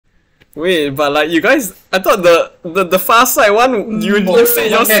Wait, but like you guys, I thought the far side one you said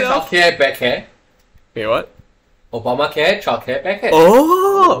yourself. Childcare, back care. Wait, what? Obamacare, childcare, back care.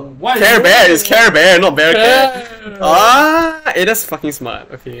 Oh, Why Care you- Bear is Care Bear, not Bear Care. Ah, that's fucking smart.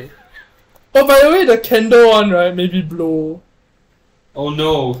 Okay. Oh, by the way, the candle one, right? Maybe blow. Oh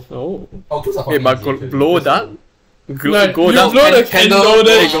no. Oh. Oh, those are Wait, fucking but easy. blow dark? Like, Go you down. blow the Candle, candle,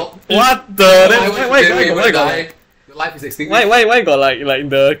 then it blow. go. What the? Why got like, Your life is extinguished. why got like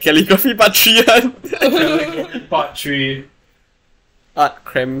the calligraphy part 3 one? Part 3. Art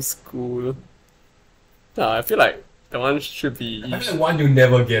cram school. Nah, I feel like that one should be I feel like one you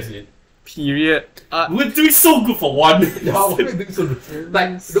never guess it. period art. We're doing so good for one. Yeah, why are we doing so good?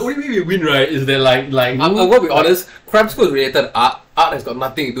 Like, the only way we win, right, is that I'm gonna be honest, cram school is related to art. Art has got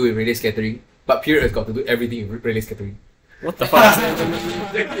nothing to do with relay scattering, but period has got to do everything with relay scattering. What the fuck?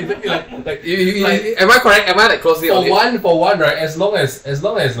 Exactly, am I correct? Am I like closely on it? For one, right? As long as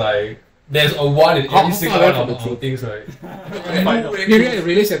like there's a one in every single one of the things, right? Period and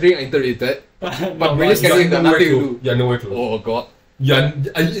relay scattering are interrelated, but relay scattering got nothing to do. You're nowhere close. Oh god.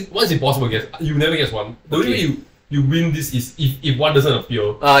 One's impossible guess. You never guess one. The only way you win this is if one doesn't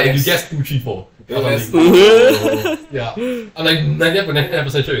appear. Yes. And you guess 2, 3, 4. Yes. Yeah. I'm like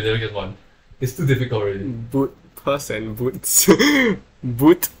 99% sure you never guess one. It's too difficult already. Boot person boots.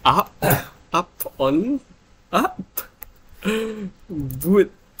 Boot up. Up on. Up.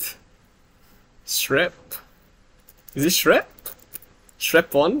 Boot. Strap. Is it strap?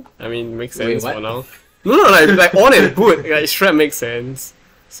 Strap on? I mean, makes sense what? for now. No, like on and boot. Like strap makes sense.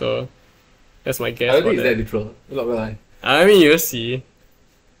 So that's my guess. I don't for think it's that. that literal. I'm not gonna lie. I mean, you'll see.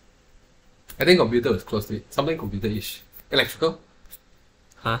 I think computer was close to it. Something computer-ish. Electrical?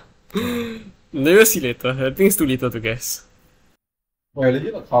 Huh? You'll see later. I think it's too little to guess. Why are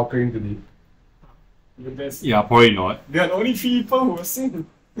you not calculating today? Yeah, probably not. They are the only 3 people who will sing.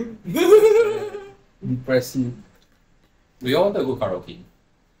 Impressive. We all want to go karaoke.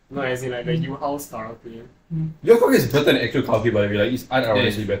 No, as in like the U house karaoke. Your karaoke is better than actual karaoke, by the way. Like, it's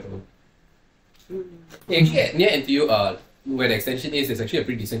unironically better. Actually, near NTU, where the extension is, there's actually a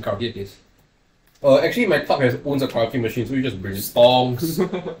pretty decent karaoke place. Actually, my club owns a karaoke machine, so we just bring it. Stonks.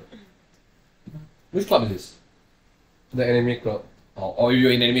 Which club is this? The anime club. Oh,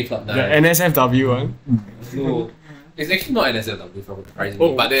 you're in anime club now. The NSFW one. No. It's actually not NSFW, surprisingly.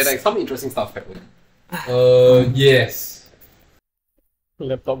 Oh. But there's like some interesting stuff happening. Yes.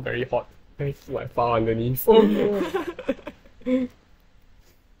 Laptop very hot. I feel like far underneath. Oh no.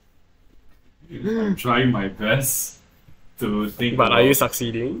 I'm trying my best to think. But are about- you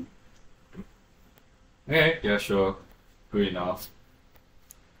succeeding? Okay, yeah, sure. Good enough.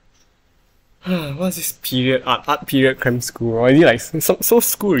 What's this period art period cram school? Or is it like so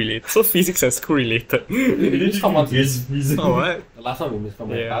school related? So physics and school related. Reason. Oh what? The last one we missed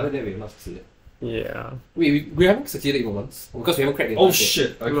from Yeah. other than we have not succeeded. Yeah. We haven't succeeded even once. Because we haven't cracked it. Oh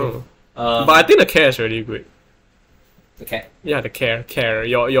shit. Okay. No. Um, But I think the care is really good. The cat. Yeah, the care.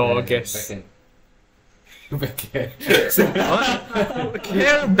 Your guess. Back care.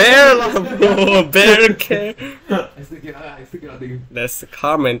 Care bear lah bro. Bear care. I still cannot think. There's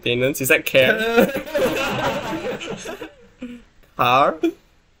car maintenance. Is that care? Car?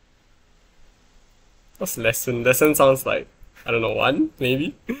 What's lesson? Lesson sounds like, I don't know, one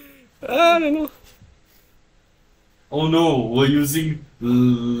maybe? I don't know. oh no, we're using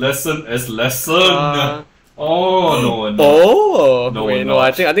lesson as lesson. Uh, oh no. Oh! No, wait, we're no,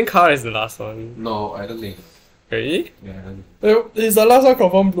 not. I think car is the last one. No, I don't think. Really? Yeah. Is the last one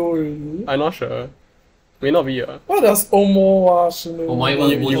confirmed blow already? I'm not sure. May not be. What does Omo wash mean? Oh my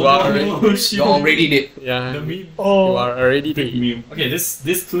You are Oh, shit. You're already dead. Yeah. The You meme. Oh, are already Big the meme. Okay,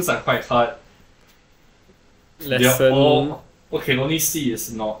 these clues are quite hard. They're lesson. all okay. Only C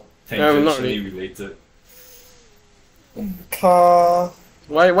is not Yeah, not tangentially related. car.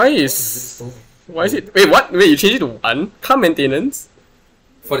 Why is it? Wait, what? Wait, you changed it to one? Car maintenance?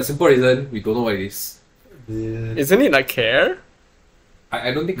 For the simple reason, we don't know what it is. Isn't it like care?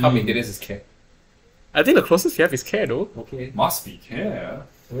 I don't think car maintenance is care. I think the closest we have is care though. Okay. Must be care.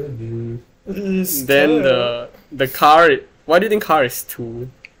 Is Then car. the car. Why do you think car is two?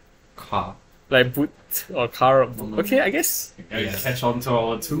 Car. Like boot or car? Okay, I guess. Yeah. Catch on to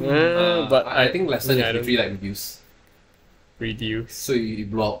our two. But I think lesson yeah, I is don't- literally like reduce. reduce. So you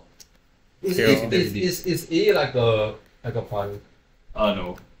block. Is A like a pun?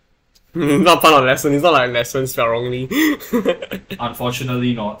 No. Not part of lesson. It's not like lesson spelled wrongly.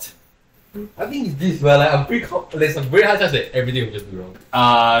 Unfortunately not. I think it's this, but like I'm pretty there's a very hard chance that everything will just be wrong.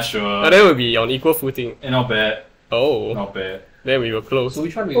 Sure. But then we'll be on equal footing. Not bad. Oh, Not bad. then we were close. So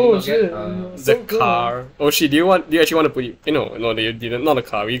which one we Oh did not shit. get? The car. Oh shit, do you actually want to put it? No, you didn't. Not the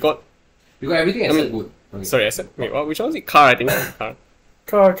car. We got You got everything except mean, wood. Okay. Sorry, I said. Wait, what? Which one was it? Car, I think.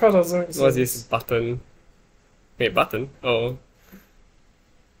 Car. Car doesn't make What's sense. this button? Wait, button? Oh.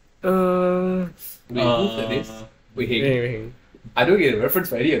 Wait, who said this? Wait, hey, Wait. I don't get a reference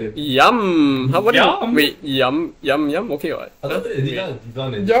for any of them. Yum. How about Yum? Wait, yum. Okay, what? I thought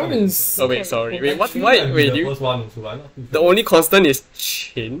Yum is. Oh wait, sorry. Wait, what? Why? Wait, the first one also, I'm not too the sure. only constant is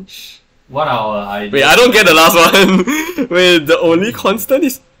change. What our idea? Wait, I don't get the last one. Wait, the only constant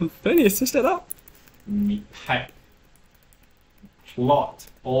is. Then you switch that up. Meat pack. Plot.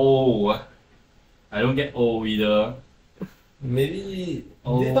 Oh. I don't get O either. Maybe.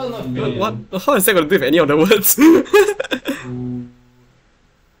 Oh, Data not man. What? How is that gonna do with any of the words?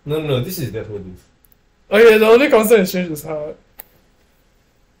 No, this is that's what it is. Okay, the only constant is change is hard.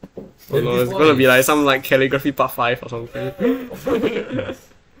 Oh no, it's gonna be like some like calligraphy part 5 or something.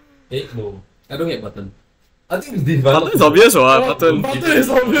 8, no. I don't get button. I think it's this Button is obvious, or what? Button. Button is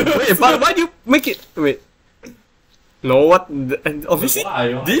obvious. Wait, but why do you make it? Wait. No, what? Obviously, What are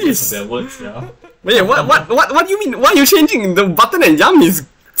your this. ideas for their words, yeah? Wait, what do you mean? Why are you changing? The button and yum is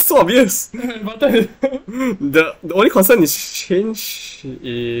so obvious. Button is. The only constant is change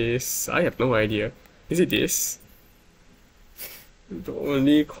is I have no idea. Is it this? The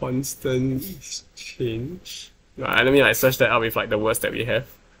only constant is change. No, let me like search that up with like the words that we have.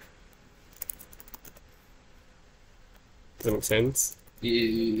 Does that make sense?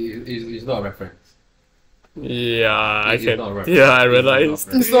 It's not a reference. Yeah, I It's can. not a reference. Yeah, I It's not a realized.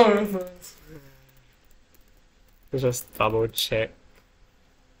 reference. It's not a reference. Let's just double check.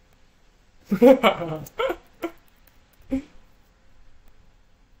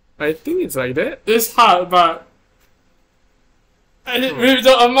 I think it's like that. It's hard, but with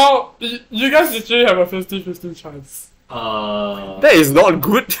the amount, you guys literally have a 50-50 chance. That is not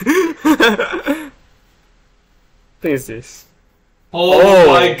good. I think it's this. Oh, Oh.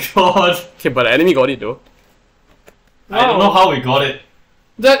 my god. Okay, but the enemy got it though. I don't know how we got it.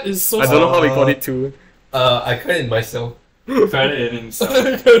 That is so I don't know how we got it too. I credit myself. Credit in himself.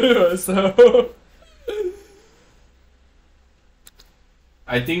 myself.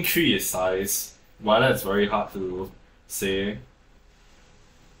 I think 3 is size. But that's very hard to say.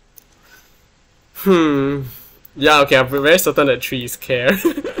 Yeah, okay, I'm very certain that 3 is care.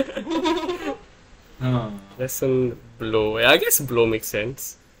 Lesson blow. Yeah, I guess blow makes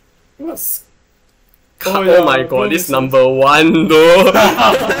sense. What's Oh, yeah, my blow god, makes this number 1 though.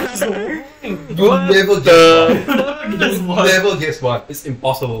 You never guess one. You never guess one. It's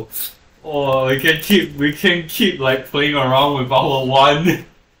impossible. Oh, we can keep like playing around with our 1.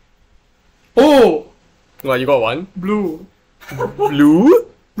 Oh, What, you got 1? blue. Blue?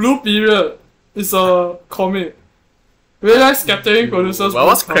 Blue period. It's a comic. Realize scattering produces. Well,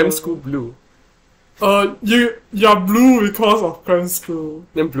 what's blue Cram color. School Blue? You're blue because of Cram School.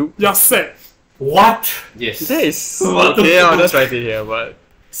 Then blue? You're sad. What? Yes. That is. What the Okay, I'll fuck? just write it here, but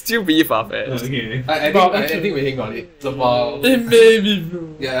still be far-fetched. Okay. I think we think on it. It's about. It may be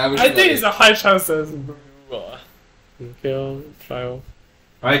blue. Yeah, I think it's a high chance that it's blue. Okay, I'll try off.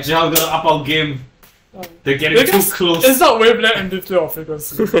 Alright, Jao, gonna up our game. They're getting Because too close. it's not wavelength amplitude or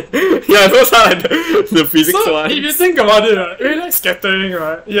frequency. Yeah, those are like the physics So ones. if you think about it, right, realize scattering,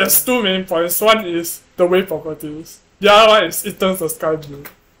 right, it has 2 main points. One is the wave properties. The other one is it turns the sky blue.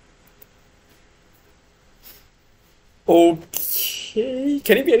 Okay,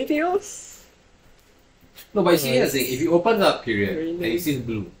 can it be anything else? No, but you see, here's the thing. If you open up period Very and it nice. says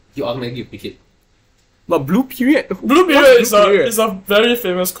blue, you automatically pick it. But blue period. Blue What's period is Blue Period? is a very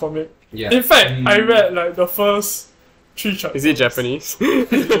famous comic. Yeah. In fact, I read like the first 3 chapters. Is it Japanese?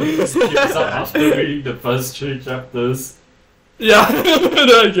 Just gives up after reading the first 3 chapters. Yeah, then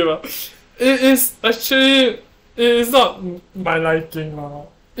I give up. It is actually it is not my liking lah.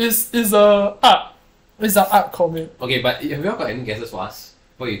 It's a art. It's an art comic. Okay, but have you all got any guesses for us?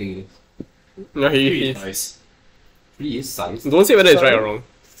 What do you think it is? No, 3 he. is nice. 3 is size. Don't say whether it's right or wrong.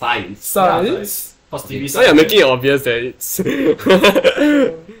 Size. Size. Plus TV Now you're making it obvious that it's.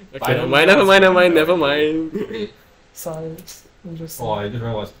 Okay, never mind. Size. Interesting. Oh, I just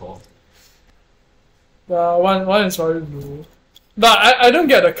remember what it's called. Yeah, one is very blue. But I don't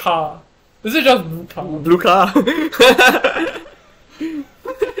get the car. Is it just blue car? Blue car.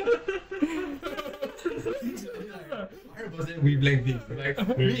 100% wavelength thing.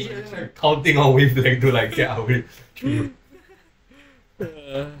 Like, we like counting on wavelength to like get our way.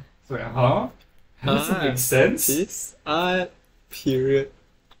 So, huh? Does it make sense? This art period.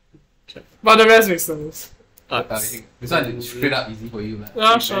 But the rest makes sense. Arts. This one is straight up easy for you. Man.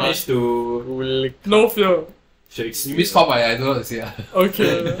 Yeah, sure. Managed to Cool. No fear. shake You miss call, but I don't know what to say.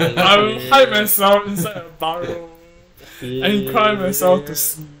 Okay. I will hide myself inside a barrel and cry myself to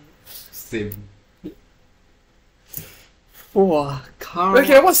sleep. Same. Wow,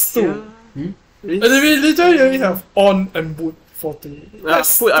 Okay, what's 2? And we literally only have on and boot for 3. I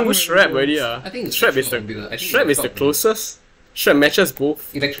put strap already. I think Strap is computer. I think strap is the closest. Strap matches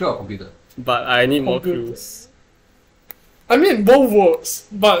both, Electrical or computer? but I need more Computer. clues. I mean, both works,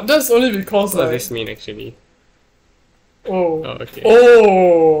 but that's only because What does like... this mean actually? Oh. Oh, okay.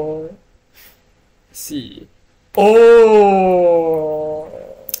 Oh. See. Oh.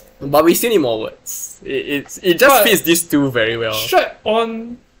 But we still need more words. It just But- fits these two very well. Strap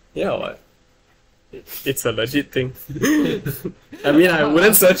on. Yeah, what? It's a legit thing. I mean, I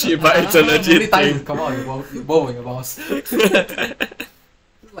wouldn't search it, but it's a legit thing. Come on, you're both your boss.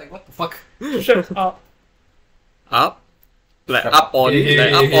 Like, what the fuck? Strap up. Up? Like up on,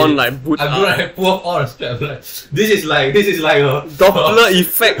 like up on, like boot I'm up. gonna pull off all the straps. Like, this is like a Doppler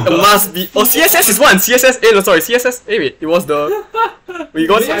effect must be. Oh, CSS is one. CSS. No, sorry. CSS. Wait. It was the. We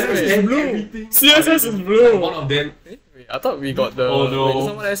got CSS. Blue. CSS is blue. one of them. Wait, I thought we got the. Oh, no. Wait,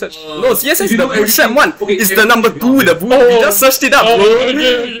 someone else searched. No, CSS is you the know bootstrap one. Okay, It's the number 2. The boot. Oh. We just searched it up, Oh, bro.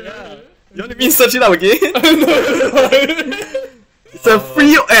 okay. You want me to search it up again? It's a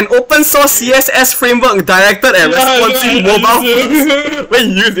free and open source CSS framework directed at responsive mobile phones. When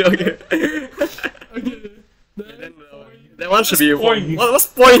you use it, okay. That one should be Point. What's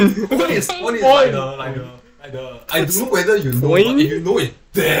point? One is like the. I don't know whether you know, Point? but if you know, it's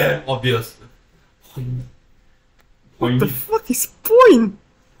damn obvious. What the fuck is point?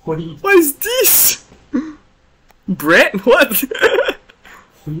 What is this? Bread? What?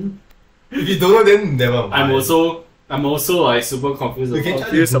 If you don't know, then never mind. I'm also like super confused You can about try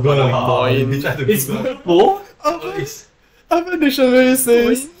Confused to about Google the lah. point. You can try to It's Google. purple? It's- Urban Dictionary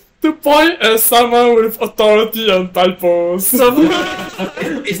says to point at someone with authority and typos.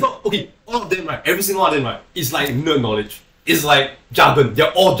 It's not okay. All of them, right? Every single one of them, right? It's like nerd knowledge. It's like jargon.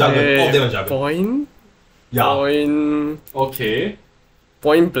 They're all jargon. All of them are jargon. Point? Yeah. Point. Okay.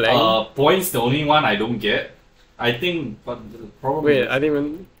 Point blank. Point's the only one I don't get. I think, but the problem Wait, is- I didn't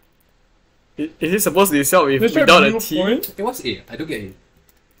even. Is it supposed to be spelled Let's try without a blue T? point. Okay, what's A? I don't get A.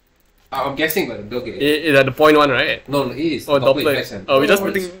 I'm guessing, but I don't get A. Is that the point one, right? No, A is Or Doppler effects Doppler? and- Oh, we're just Oh,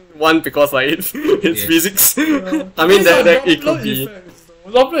 putting one because like it's Yeah. physics. I mean that it could be.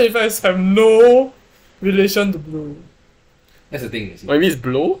 Doppler effects have no relation to blue. That's the thing. You see. Maybe it's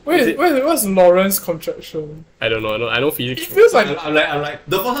blow. Is Wait, it? what's Lorentz contraction? I don't know. I know physics. It feels like I'm like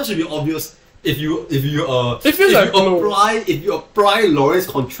the first one should be obvious. If you It feels if like you blue. apply Lorentz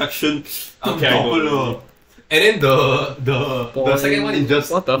contraction to Okay, I know. Doppler, and then the second one is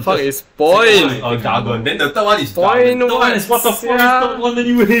just What the fuck just- is second one point? is, jargon. Then the third one is Point jargon. Third one is what the fuck is Yeah. third one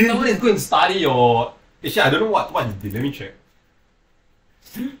anyway? Third one is go and study your. Actually, I don't know what he did. Let me check.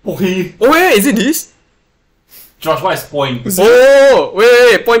 Point. Oh wait, is it this? Josh, what is point? Oh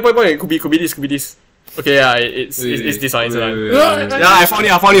wait, point. Could be this. Okay, yeah, it's this one. It's Wait, one. wait, wait, Yeah, wait, wait.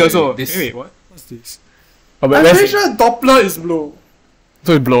 Yeah, I found it also. This- Wait, what? What's this? Oh, but I'm where's pretty sure Doppler is blue.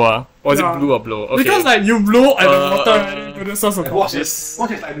 So it's blow or is Yeah. it blue or blow? Okay. Because like you blow at the water Uh, and into the source of Watch water. this. Watch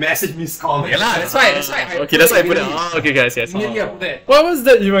this like massive miscom. Yeah lah, that's why. Okay, that's why I put it. Oh, okay, guys, yes. Immediately I put that. What was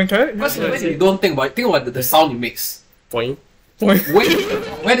that even? Can I? Because when you don't think about it, think about the sound it makes. Point. Point.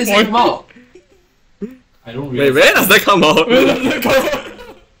 Where does it come out? I don't Wait, really. where does that come out?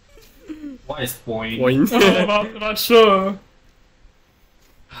 What is point? Point. Not sure.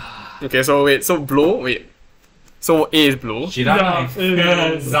 Okay, so wait, so blow. Wait, so A is blow. Shirana.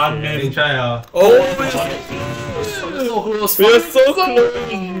 Yeah. Can try Oh, So close. We are so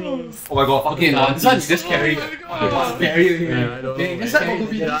close. Oh my god. Okay, now this one you just carry. Carry. Yeah, I don't know. This one will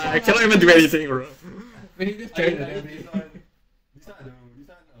be. I cannot even do anything, bro. When you just carry the damn thing.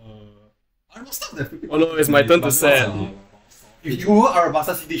 Oh no, it's my turn to set. If you Google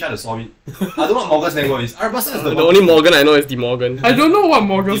Arabasta CD, try to solve it. I don't know what Morgan's name is. Arabasta is the The only Morgan I know is the Morgan. I don't know what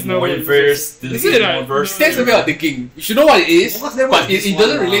Morgan's name is. Universe. Is it like- Universe. That's the way of thinking. You should know what it is, Morgan's name but is it this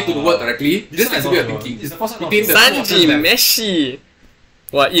doesn't one, relate to the word directly. This Just as a one way is of not- thinking. it's the first one. Between the Sanji Meshi.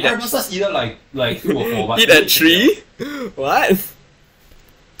 What? Eat at Arabasta is either like 2 or 4. But eat at 3? What?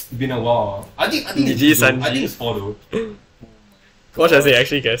 It's been a while. I think GG it's 4 though. Sanji. I think it's 4 though. What should I say?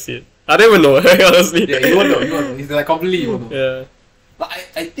 Actually guess it. I don't even know, honestly. Yeah, you won't know. You won't know. It's like completely you won't know. Yeah. But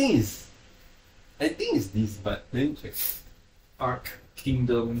I think it's this, but let me check. Arc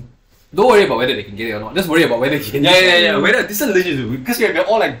Kingdom. Don't worry about whether they can get it or not. Just worry about whether they can. Yeah. Whether this is legit, because we're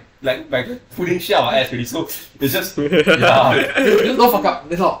all like putting shit on our ass already. So it's just yeah. Just don't fuck up.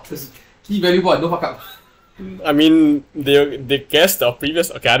 That's all. Just keep valuable and don't fuck up. I mean, they guessed the previous.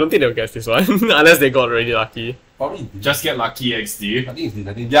 Okay, I don't think they'll guess this one unless they got really lucky. Probably this. Just get lucky XD. I think it's this.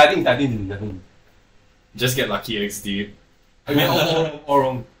 I think this. Just get lucky XD. I mean, all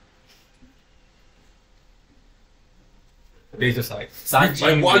wrong. They just like Sanji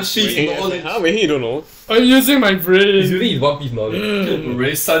my One Meshi. Piece knowledge. Huh? Wait, you don't know? I'm using my He's brain. using his One Piece knowledge.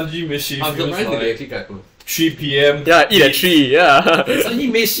 Ray Sanji Meshi I'm feels surprised that they like actually got close. 3 p.m. Yeah, eat at 3, yeah.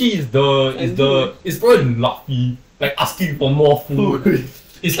 Sanji Meshi is probably Luffy like asking for more food.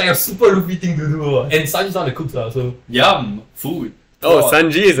 It's like a super Luffy thing to do. And Sanji's not the cook, so Yum, food. Oh, God.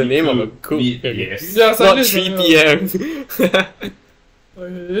 Sanji is the name of a cook. Meat, Okay. yes. Yeah, It's not Sanji is 3 the- p.m.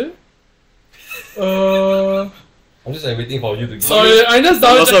 Okay. I'm just like waiting for you to get Sorry, I just I'm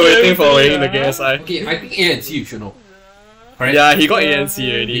double also waiting for Wayne the KSI. Okay, I think A and C you should know. Correct? Yeah, he got ANC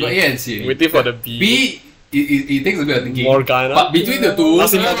already. You got A and C already. Waiting for the B. B, it takes a bit of thinking. Morgana. But between the two,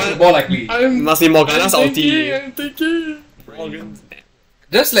 Must be it's more likely. I'm Must be Morgana's ulti. I'm thinking.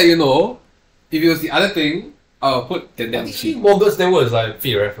 Just let you know, if it was the other thing, I'll put I Tendai think Mushi. Morgan's name was like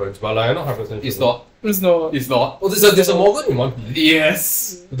feed reference, but like I'm not 100% sure. It's not. It's not. It's not. Oh, there's a Morgan in One Piece.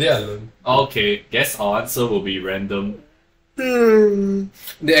 Yes. Today I learned. Okay, guess our answer will be random.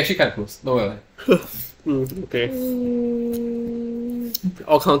 They're actually kind of close. No way. Okay.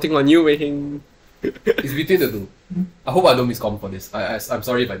 All counting on you, Wei-Hing. It's between the two. I hope I don't miscom for this. I'm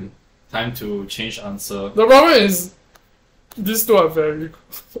sorry if I did. Time to change answer. The problem is, these two are very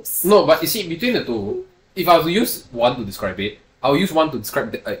close. No, but you see, between the two, if I was to use one to describe it, I'll use one to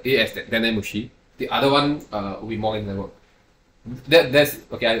describe A as Tendai Mushi. The other one will be more in the work. That's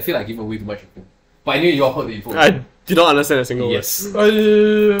okay. I feel like I give away too much info. But I knew you all heard the info. I did not understand a single word. Yes.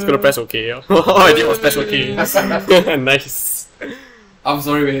 It's gonna press OK. Yeah. All I did was press OK. Nice. I'm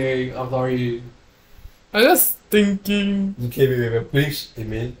sorry, Wei. I'm sorry. I'm just thinking. Okay, wait. Please,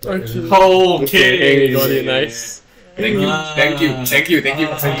 Amen. Okay. Okay. You got it. Nice. Thank you.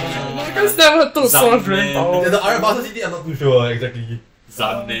 Marcus never took so much brain power. The other Master City, I'm not too sure exactly.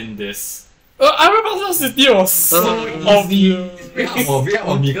 Zanen this. Iron Master City was so obvious. Very hard for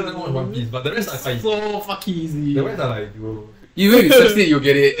me because I don't watch One Piece, but the rest are fine. So fucking easy. The rest are like, whoa. Even if you search it, you'll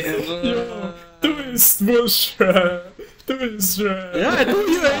get it. Yo, two is smooth shred. Two is shred. Yeah, I told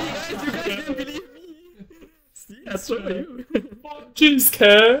you. You guys didn't believe me. See, I told you. 3 is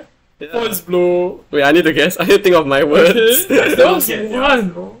care. 4 is blue. Wait, I need to guess. I need to think of my words. Okay. That was Okay, one.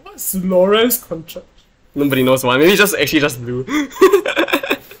 What's Lawrence contract? Nobody knows one. Maybe just actually just blue.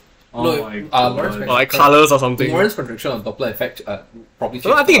 Oh No, my Lawrence god. Or like colors or something. Lawrence contraction on Doppler effect probably changed.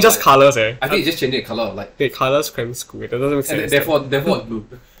 No, I think it's just the colors, eh. I think it's just changing the color of light. Okay, colors cram school. That doesn't make And sense. therefore it's blue.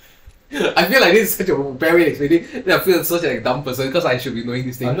 I feel like this is such a bad way of explaining. Then I feel such a dumb person because I should be knowing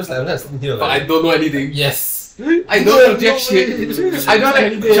this thing. I'm just sitting here But I like, don't know anything. yes. I don't know jack shit. I don't know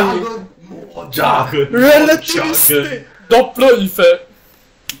anything. Jargon, more jargon. Relativistic Doppler effect.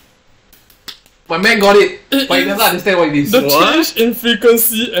 My man got it, It but he is- doesn't understand what it is. The What? change in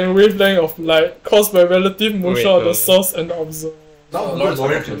frequency and wavelength of light caused by relative motion Wait, of the source and the observer. Now Lawrence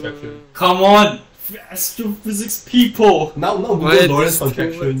contraction. Come on, astrophysics people. Now Google What? Lawrence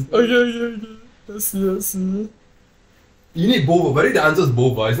contraction. Okay. Let's see. You need both, but I think the answer is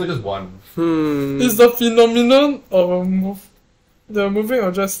both, it's not just one. Is the phenomenon of the moving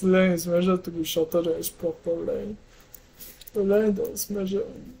object's length is measured to be shorter than its proper length. The length that is measured.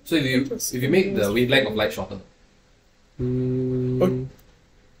 So if you make the wavelength of light shorter,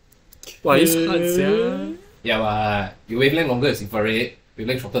 Wow, it's hard, sia. yeah, but your wavelength longer is infrared,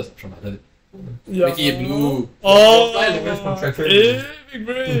 wavelength shorter is ultraviolet. Yeah. Making it blue. Oh, Apply Lawrence contraction big to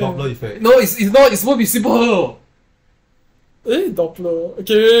brain. Doppler effect. No, it's not. It's supposed to be simple. Doppler.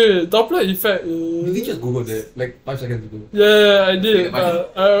 Okay, wait. Doppler effect You did is. just Google that like 5 seconds ago. Yeah, I did, Okay,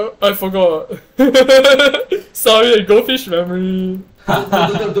 but I forgot. Sorry, goldfish memory.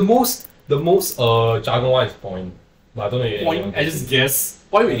 The most jargon one is point. But I don't know if anyone Point. I just guess.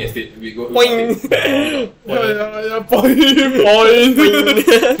 Why we guessed it? We go. Boing. Yeah, point.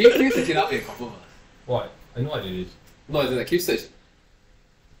 Can you search it up and confirm? What? I know what it is. No, it's like can you search?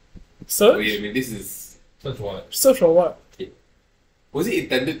 Search? Wait, I mean this is. Search what? Search for what? Was it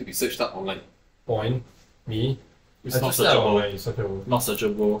intended to be searched up online? Point. Me. It's I not just said online, searchable. it's searchable. Not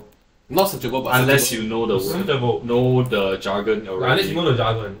searchable. Not searchable, but Unless searchable. you know the word. Searchable. Know the jargon already. Unless you know the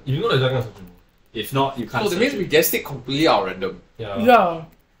jargon. If you know the jargon, it's searchable. If not, you can't So that means search we it. guessed it completely out random. Yeah. Yeah.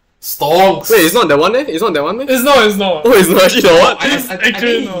 Stonks. Wait, it's not that one, eh? It's not that one, eh? It's not. Oh, it's not actually the what? I It's think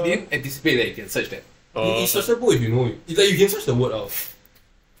actually he not. didn't anticipate that you can search that. It's searchable if you know it. It's like you can search the word out.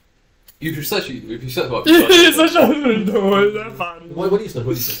 If you search what? It's such a window. That's funny. What do you search?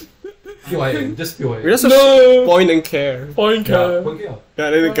 What do you search? PYN. Just PYN. We just No. point and care. Point Yeah, care. okay. Yeah,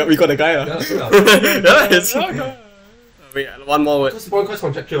 then we got the guy. Yeah, Yeah, yeah. it's, Okay. wait, one more word. Because point is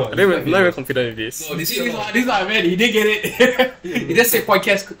contractual. I'm not even confident with this. No, this is what I meant. He didn't get it. He just said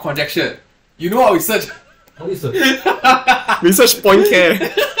podcast conjecture. You know how we search. Research point care.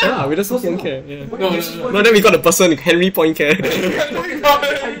 Yeah, we just point care. Yeah. No, then we got the person Henry point care.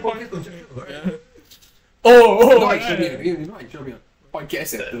 Oh, No, you know I show me point care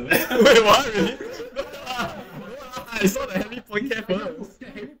center. Wait, what? Really? I saw the Henry point care first.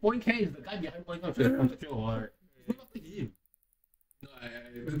 Point K is the guy behind Point K. What?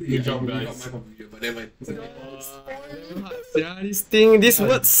 Good job, guys. Got my confusion, but never mind. Yeah, this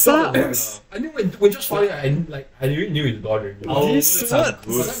word sucks. I knew when just found it, I knew it's gone already. This This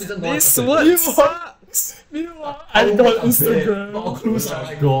word sucks. meanwhile, I got Instagram. Our clues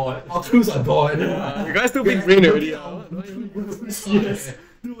are gone. Our clues are gone. You guys too big brain already. Yes.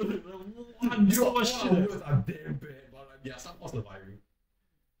 Dude, one so shit. I'm damn bad, but like, yeah, somehow surviving.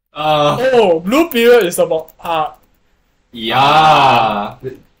 Oh, Blue Period is about art. Yeah.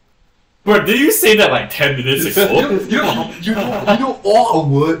 Bro, did you say that like 10 minutes ago? You know all our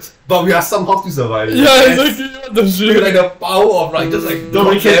words, but we are somehow still surviving. Yeah, exactly. What the shit? Like the power of like just like No,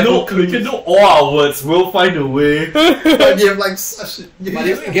 we can know all our words. We'll find a way. But you have like such. But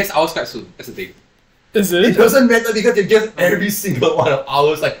they will guess ours quite soon. That's the thing. Is It it? doesn't matter because you guess every single one of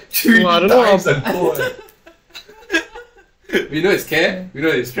ours like 3 I don't know times how- ago. We know it's care. We know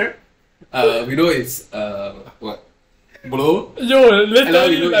it's trap. We know it's what? Blow. Yo, And now we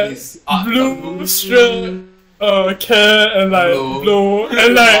literally know like it is art. blue, straight, care, and like Blow. blow,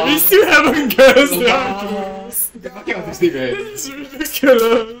 and like we still haven't guessed Blow. the They're fucking autistic, right? It's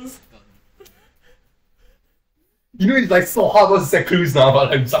ridiculous. You know it's like so hard to set clues now, but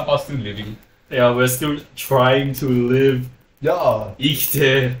like somehow still living. Yeah, we're still trying to live. Yeah.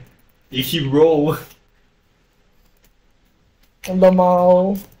 Ikite. Ikiro.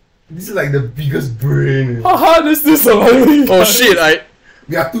 Lamau. This is like the biggest brain. Haha, this is surviving. Oh shit!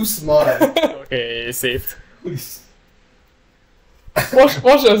 We are too smart. Okay, saved.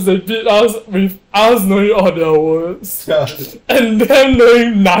 Watch as they beat us with us knowing all their words Yeah. and them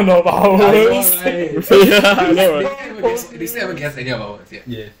knowing none of our I know, words. right? Yeah, I know. Right? They still haven't guessed any of our words yet.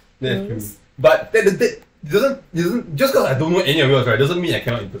 Yeah, that's true. But that doesn't just because I don't know any of yours, right? Doesn't mean I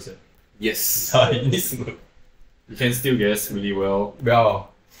cannot intercept. Yes. You need to know. You can still guess really well.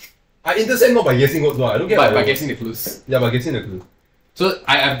 Well, I intercept not by guessing words, I don't get By by guessing the clues. Yeah, by guessing the clue. So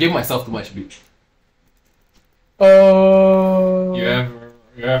I've given myself too much beat. You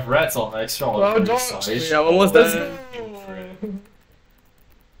have rats on extraordinary George. size. Yeah, almost Let's done. go.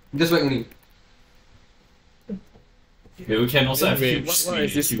 Just wait only. Yeah, we can also have Wait, huge what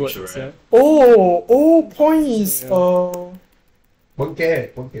is this word? huge Yeah? rat. Oh, points. One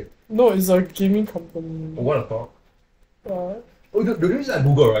cat. No, it's a gaming company. Oh, what a thought. Uh, Oh, the reason I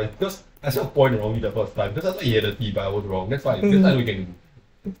Google, right? Because I saw a point wrongly the first time. Because I thought he had a T, but I was wrong. That's why I know we can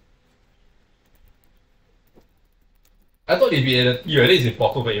do. I thought if he had a T, right, then it's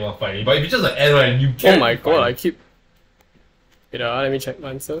impossible for anyone to find it. But if it's just an N, right, you Oh can't my find god! I it. keep. Wait, let me check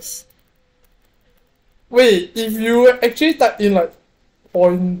my answers. wait, if you actually type in like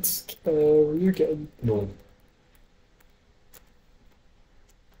points, will you get it? No.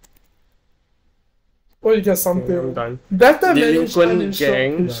 Or you get I'm something? done. Better Delinquent management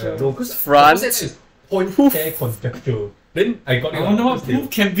gang. No, because Front. point care contextual. Then I got it. I wonder what proof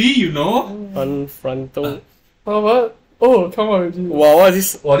can be, you know? On frontal. Oh, what? Oh, come on already. Wow, what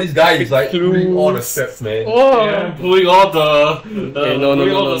is this? Well, this guy is like Clues. doing all the steps, man. Oh, Yeah, I'm pulling all the no, pulling no, all no,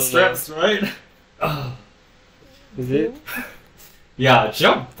 the no. straps, right? Is it? Yeah,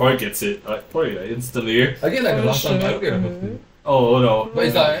 Jump probably gets it. Probably instantly. I get like the last time, but I don't get the first two. Oh no. But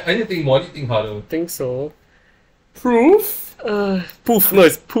it's like, I need to think more, I need to think harder. I think so. proof? Poof. No,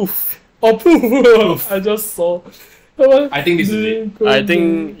 it's poof. Oh, proof. I just saw. I think this is it. I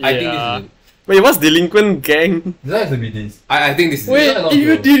think. Yeah. I think this is it. Wait, what's delinquent gang? This has to be this. I think this is Wait, it. not if you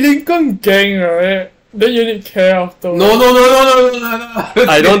good. delinquent gang, right? Then you need care after. No.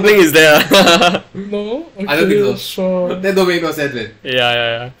 I don't think it's there. No? Okay, I don't think so. Sure. That don't make no sense, man.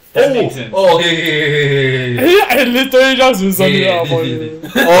 yeah. That makes sense. Oh, okay. Hey, I literally just reasoned it Yeah, out for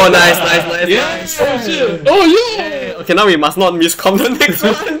this. you. Oh, nice. Yes. Oh shit! Oh yeah! Okay, now we must not miscom the next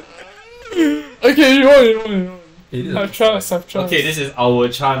one. Okay, you won. Hey, this Have is- trust. Okay, this is our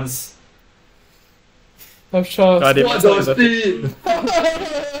chance. Have trust. God, it What must not the be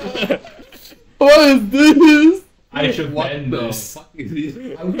speed? What is this? I should What ban the this. fuck is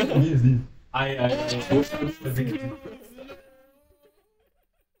this? I'm gonna use this.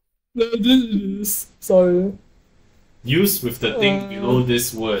 No, this is. Sorry. Use with the thing below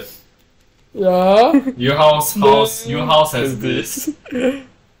this word. Yeah. Your house has this. This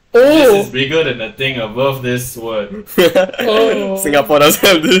Oh. is bigger than the thing above this word. Oh. Singapore does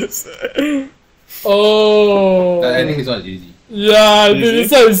have this. Oh. I think this one is easy. Yeah, Easy?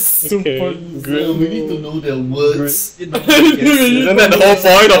 this one is super Okay, easy. good. We need to know the words. Isn't that the whole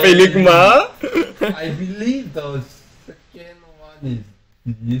point of Enigma? I believe the second one is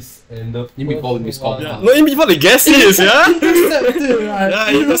this and the You mean call first this call? one- Yeah. No, even before the guess is, yeah? Intercept it, right?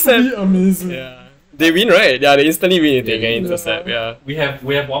 Yeah, It must be intercept. amazing. Yeah. They win, right? Yeah, they instantly win if they Yeah, get yeah. intercept, yeah. We have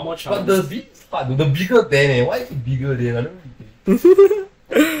one more chance. But the big is hard, the bigger than why is it bigger than? I don't really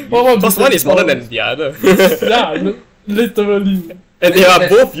think. Because one is smaller than the other. Yeah, literally. And they are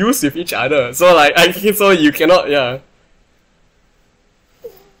both used with each other. So like so you cannot yeah.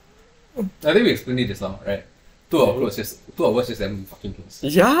 I think we explained it just now, right? Two of us just them fucking close.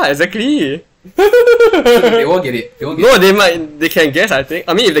 Yeah, exactly. They won't get it. They won't get No, it. they can guess, I think.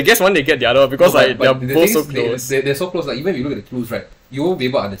 I mean if they guess one they get the other because No, like but they're the both thing so is, close. They're so close, like even if you look at the clues, right, you won't be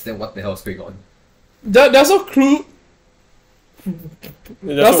able to understand what the hell is going on. There's no clue. They're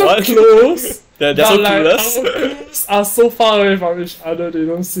They're so so what? close. They're but so like, clueless. our clues are so far away from each other, they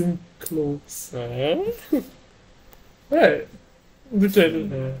don't seem close. Right? Look at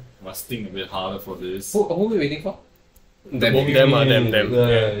it. Must think a bit harder for this. Who are we waiting for? Them.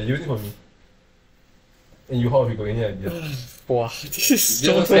 Yeah, you waiting for me. And you how if you got any idea? Wow, this is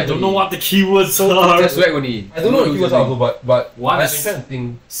Yeah, so I don't know what the keywords are. Just whack only. I don't know what keywords are also, but One I is- kind of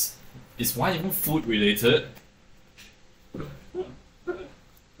think Is one even food related?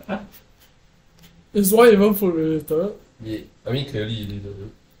 Is one even food related? yeah, I mean clearly it is though.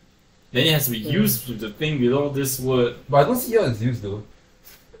 Then it has to be used with the thing below this word. But I don't see how it's used though.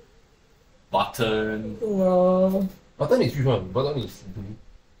 Button. Well. Button is which one? Button is blue.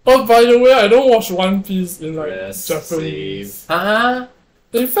 Oh, by the way, I don't watch One Piece in like Yes, Japanese. Huh?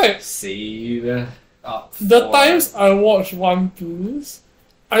 In fact, Save up. the for- times I watch One Piece,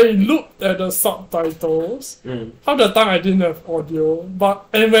 I looked at the subtitles. Half the time I didn't have audio,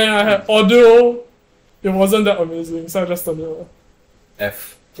 and when I had audio, it wasn't that amazing, so I just turned it off.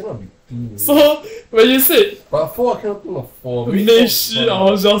 F. Cannot be two. So when you said But four, I cannot think of four. Maybe Neishi, four. I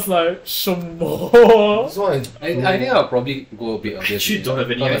was just like, 什么? This one is I think I'll probably go a bit of this. Actually, don't have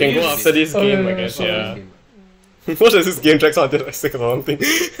any You can idea. go after this game, I guess, yeah. What does this game drags on until like 6 or something?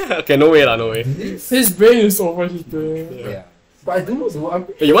 Okay, no way lah, no way. His brain is overheating. Yeah. But I don't know though. I'm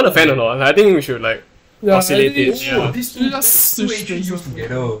Hey, you want a fan or not? I think we should like Yeah, oscillate I think it. Yeah. these You two, just two switch and three things used up.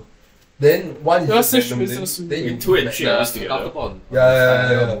 together. Then one is Yeah, just switch random, places. then you Two and like- three The are used together. alcohol.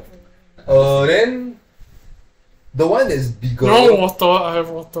 Yeah. Then the one that's bigger. You want water? I have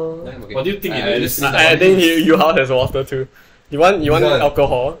water. Okay. What do you think it is? I think you house has water too. You want This one.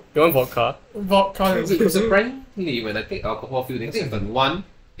 alcohol? You want vodka? Vodka is Surprisingly, when I take alcohol, few things, I've done one,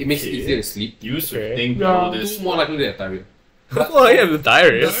 it makes it easier to sleep. Used Okay. to think Yeah. below this. Two, more likely to have diarrhea. Oh, I have the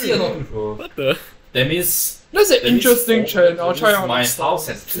diary. See, I'm not too sure. What the? That means That's an that means interesting all- trend. I'll try out My next time. house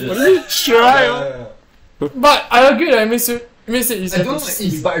has this. What are you trying? Yeah. But I agree that it makes it I easier don't to know what it is,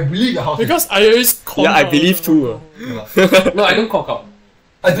 sleep. but I believe the house. Because I always Yeah, I believe too. is. No, I don't cock out.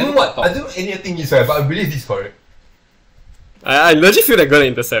 I don't know what. I don't know anything is right, but I believe this is correct. I legit feel like gonna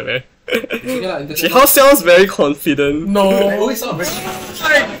intercept, eh? Yeah, She house sounds very confident. I No. always sound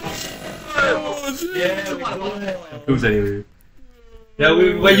very. Clues anyway. Yeah,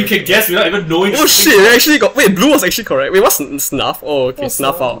 where you can guess without even knowing. Oh shit, we actually got. Wait, blue was actually correct. Wait, what's snuff? Oh, okay, What's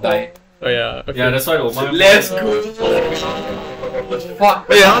snuff snuff? out. Die. Oh, yeah, okay. Yeah, that's why Omar. Let's go. Fuck.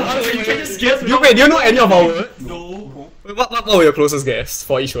 Wait, do you know any of our words? No. Wait, what were your closest guess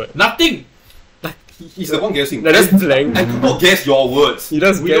for each word? Nothing. He's the one guessing. No, that's blank. I do not guess your words. You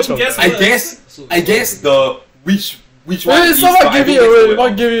just We guess don't from guess the- I guess the which one. Wait, is, someone but I give it don't guess away. the word.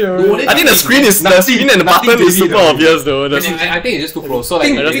 What give it away? I think the screen and the Nothing button is gave it super away. obvious though. I think it's just too close. So like,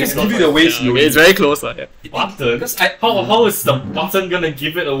 Think- I just think think give it's it away yeah, slowly. okay, it's very close lah. Yeah. Button. How is the button gonna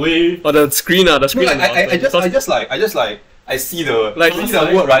give it away? Or the screen the No, screen. like, and the I button. just like I see the Like- see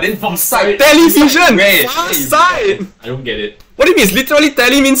the word right then from side. Television! Where? Fast sight! I don't get it. What do you mean? It's literally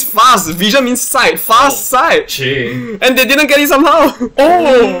tele means fast, vision means sight, fast sight! Che. And they didn't get it somehow!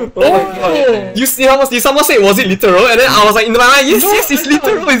 Oh! Oh! You see how much did someone say was it literal? And then I was like in my mind, yes, yes, it's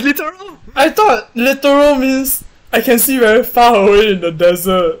literal, it's literal! I thought literal means I can see very far away in the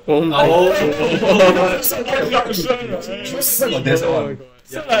desert. Oh my There's god. one.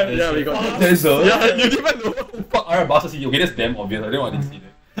 So like, Yeah, we got There's a. Yeah, you didn't even know. Fuck Arabasta City. Okay, that's damn obvious. I didn't want to see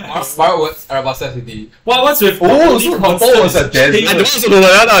that. fireworks, Arabasta City. What's with Oh, so Nepal was a desert. I don't also know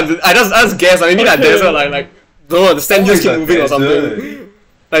that. I just guess. Maybe that desert like don't know, the sand just keep moving or something.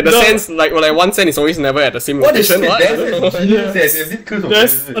 Like the sands like one sand is always never at the same What is location. that? What? I don't know.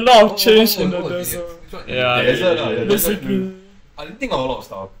 There's a lot of change in the desert. Yeah, Desert, yeah, yeah. desert. Basically. I didn't think of a lot of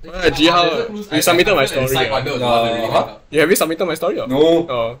stuff. G, how you submitted my story? You have you submitted my story? Or? No.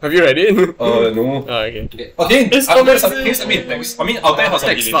 Oh, have you read it? No. Oh, okay. Okay, It's I'm gonna amazing. submit text. I mean, I'll tell you how to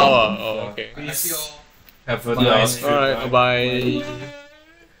Text file. Oh, okay. Have a nice trip. Alright, bye.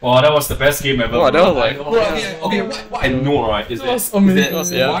 Oh, that was the best game ever. Wow, that was like- Okay, what I know, right, is That that, was is amazing.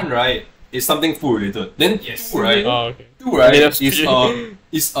 that Yeah. one, right, is something food related. Then two, right, Oh, okay. two, right, Yeah, that's is pretty- and-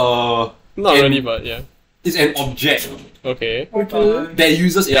 Not really, but yeah. is an object Okay. Okay. that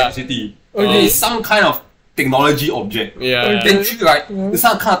uses Yeah. electricity. Okay. It's some kind of technology object. Yeah. Okay. Then three, right, it's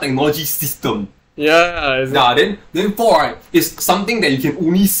some kind of technology system. Yeah. Is Yeah, then four, right, is something that you can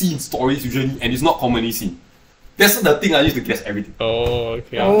only see in stories usually and it's not commonly seen. That's the thing I used to guess everything. Oh,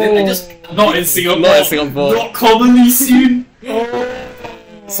 okay. Yeah, then I just Not in Singapore. Not in Singapore. not commonly seen.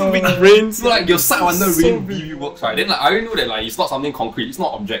 So big brains. So like your side wonder So really big. really works, right? Then like I already know that like it's not something concrete, it's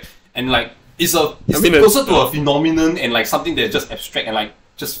not object, and like it's I mean, closer to a phenomenon and like something that's just abstract and like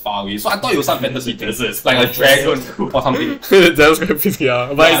just far away. So I thought it was some fantasy thing, Deserts. like a dragon or something. That was quite pissed,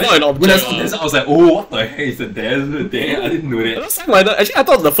 yeah. But it's not an When I object. saw desert, I was like, oh, what the heck is a desert? Damn, I didn't know that. Actually, I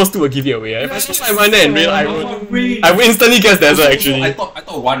thought the first two would give it away. If I saw Sidewinder and Rain, Rain. I would instantly guess desert I actually.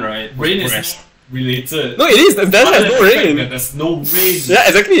 thought one, right? Rain is breast. not related. No, it is. The desert has no Other than the fact that rain. There's no rain. Yeah,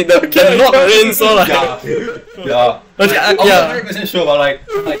 exactly. The cannot rain, so like. Yeah. Okay, I was yeah. 100% sure about like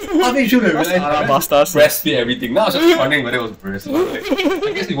how made sure they realized Arabastas. breastfeed everything. Now I was just wondering whether it was breast. Like,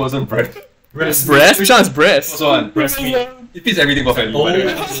 I guess it wasn't breast. Breast. Breast? Which one's breast? Also one. Breast meat. It fits everything perfectly. By the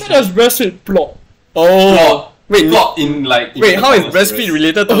way. How does breastfeed plot? Oh. Wait, Plot in like. in wait, how is Thomas breastfeed breast.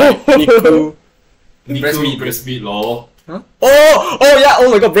 related to like Niku? Breast meat. Breast meat, lol. Oh yeah, oh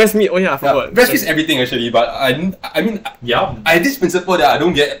my god, breast meat. Oh yeah, I Yeah, forgot. breast feeds everything actually, but I mean Yeah. I have this principle that I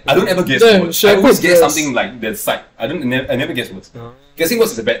don't ever guess Damn, words. should I I always put guess breast? something like the side. I never guess words. Guessing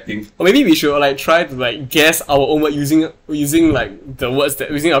words is a bad thing. Or maybe we should like try to like guess our own word using like the words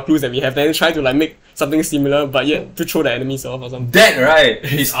that using our clues that we have, then try to like make something similar, but yet to throw the enemies off or something. That right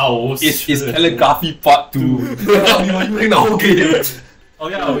is ours. is calligraphy part 2. You are using the whole game. Oh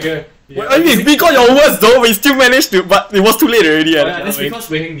yeah, okay. Yeah. I mean, we got your words though, we still managed to, but it was too late already. Oh, yeah, that's because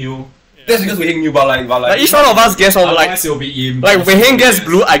Wei Heng knew. That's because we hate you, but like Like each one of us guess on like Otherwise, it'll be him. Wei Heng guessed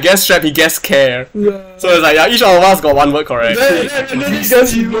blue, I guess strap, he guessed care. Yeah. So it's like yeah, each one of us got one word correct. And then he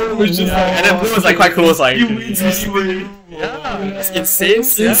gets you, which is And then blue was like quite close, like insane. yeah, that's insane.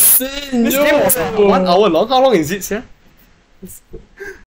 Yeah. Insane, This game was like 1 hour long. How long is it, yeah?